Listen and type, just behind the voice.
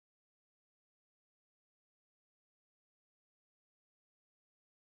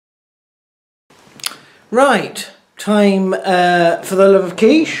Right, time for the love of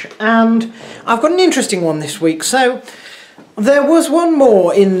quiche, and I've got an interesting one this week. So there was one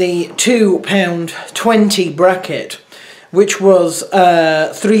more in the £2.20 bracket, which was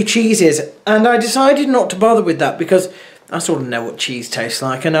 3 cheeses, and I decided not to bother with that because I sort of know what cheese tastes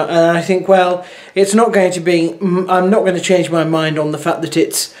like, and I think, well, it's not going to be, I'm not going to change my mind on the fact that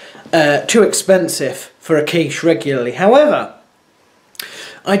it's too expensive for a quiche regularly. However,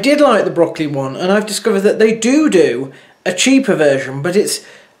 I did like the broccoli one, and I've discovered that they do a cheaper version, but it's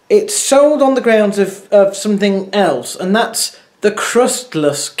sold on the grounds of something else, and that's the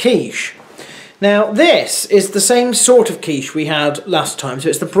crustless quiche. Now this is the same sort of quiche we had last time, so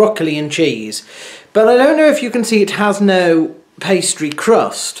it's the broccoli and cheese, but I don't know if you can see it has no pastry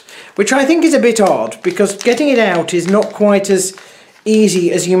crust, which I think is a bit odd, because getting it out is not quite as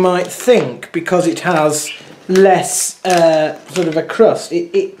easy as you might think, because it has less sort of a crust.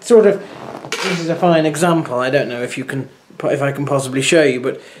 It sort of, this is a fine example, I don't know if you can, if I can possibly show you,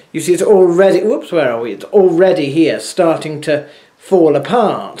 but you see it's already, whoops, where are we? It's already here starting to fall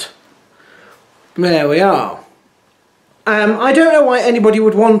apart. There we are. I don't know why anybody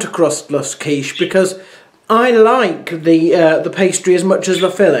would want a crustless quiche, because I like the pastry as much as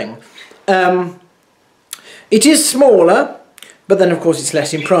the filling. It is smaller, but then of course it's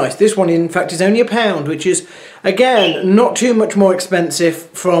less in price. This one in fact is only £1, which is again not too much more expensive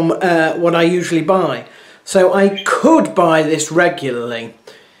from what I usually buy. So I could buy this regularly,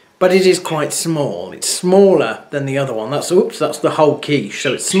 but it is quite small. It's smaller than the other one. That's the whole quiche,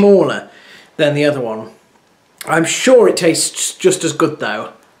 so it's smaller than the other one. I'm sure it tastes just as good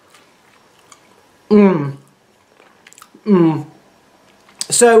though.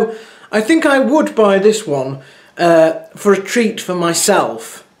 So I think I would buy this one for a treat for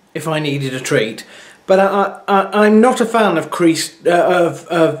myself if I needed a treat, but I'm not a fan of crustless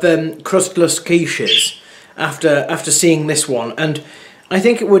quiches after seeing this one, and I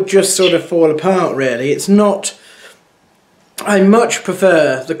think it would just sort of fall apart really. It's not, I much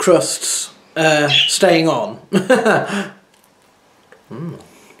prefer the crusts staying on.